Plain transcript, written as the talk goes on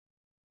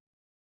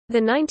The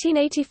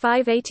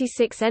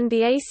 1985–86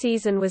 NBA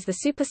season was the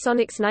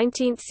Supersonics'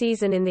 19th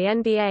season in the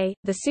NBA.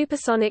 The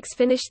Supersonics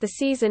finished the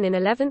season in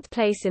 11th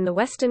place in the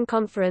Western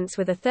Conference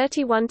with a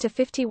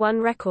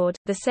 31-51 record,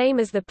 the same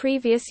as the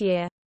previous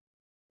year.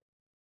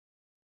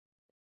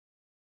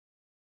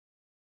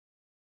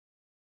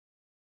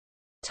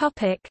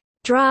 Topic: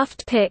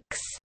 Draft picks.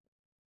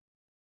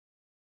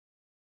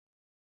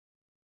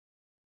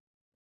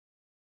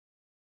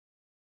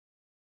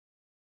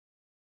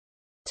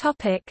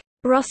 Topic: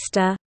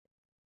 Roster.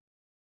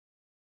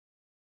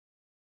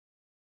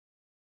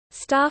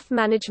 Staff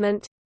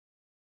management: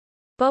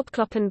 Bob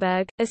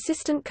Kloppenberg,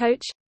 assistant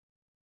coach;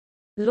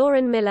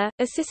 Lauren Miller,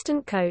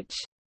 assistant coach.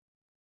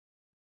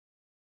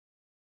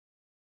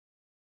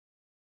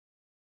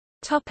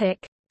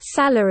 Topic: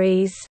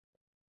 Salaries.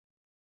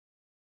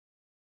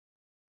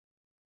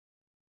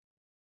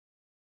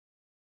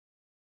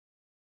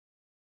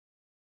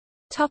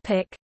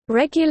 Topic: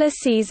 Regular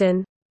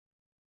season.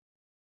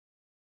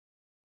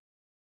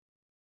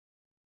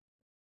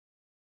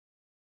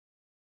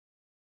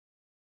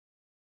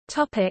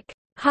 Topic: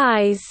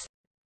 Highs.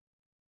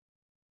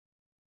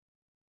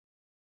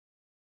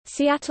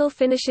 Seattle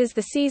finishes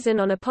the season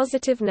on a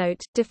positive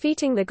note,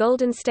 defeating the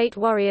Golden State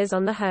Warriors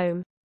on the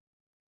home.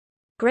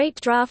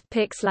 Great draft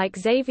picks like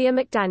Xavier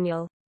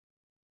McDaniel,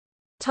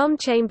 Tom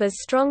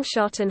Chambers' strong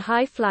shot and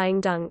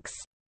high-flying dunks.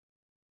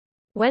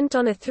 Went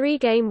on a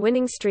 3-game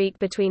winning streak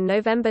between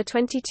November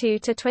 22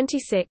 to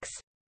 26.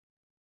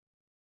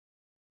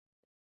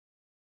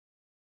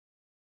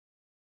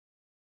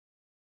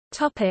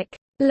 Topic: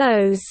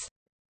 Lows.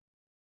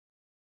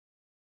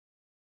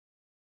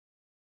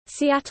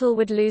 Seattle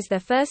would lose their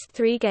first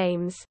 3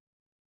 games.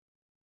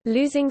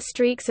 Losing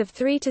streaks of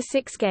 3 to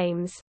 6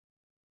 games.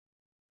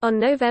 On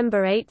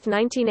November 8,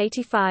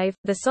 1985,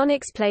 the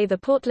Sonics play the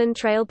Portland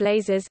Trail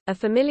Blazers, a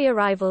familiar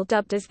rival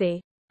dubbed as the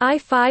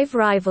I-5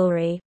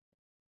 rivalry.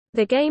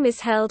 The game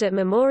is held at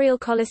Memorial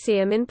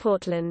Coliseum in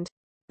Portland.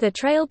 The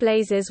Trail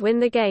Blazers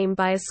win the game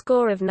by a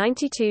score of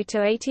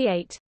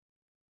 92-88.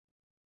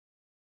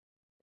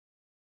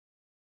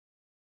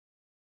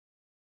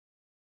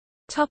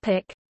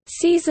 Topic: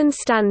 Season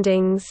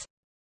standings.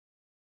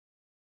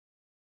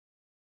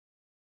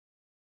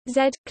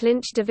 Z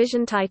clinch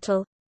division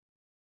title.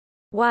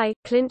 Y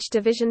clinch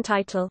division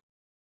title.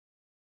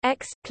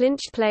 X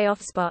clinched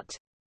playoff spot.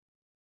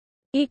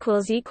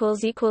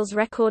 ==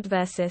 record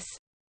versus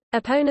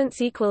opponents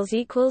 ==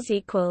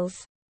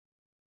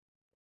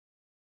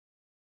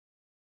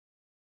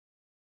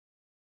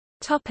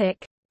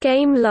 Topic: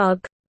 Game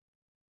log.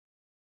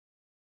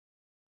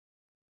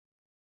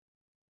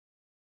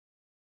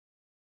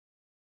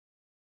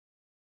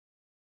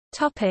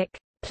 Topic: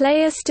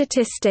 Player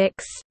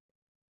statistics.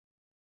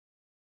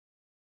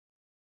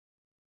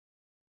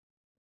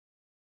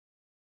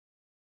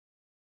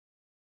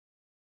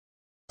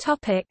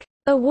 Topic: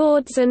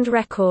 Awards and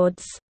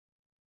records.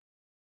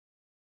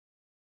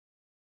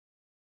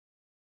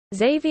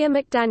 Xavier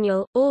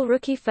McDaniel,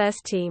 All-Rookie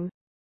First Team.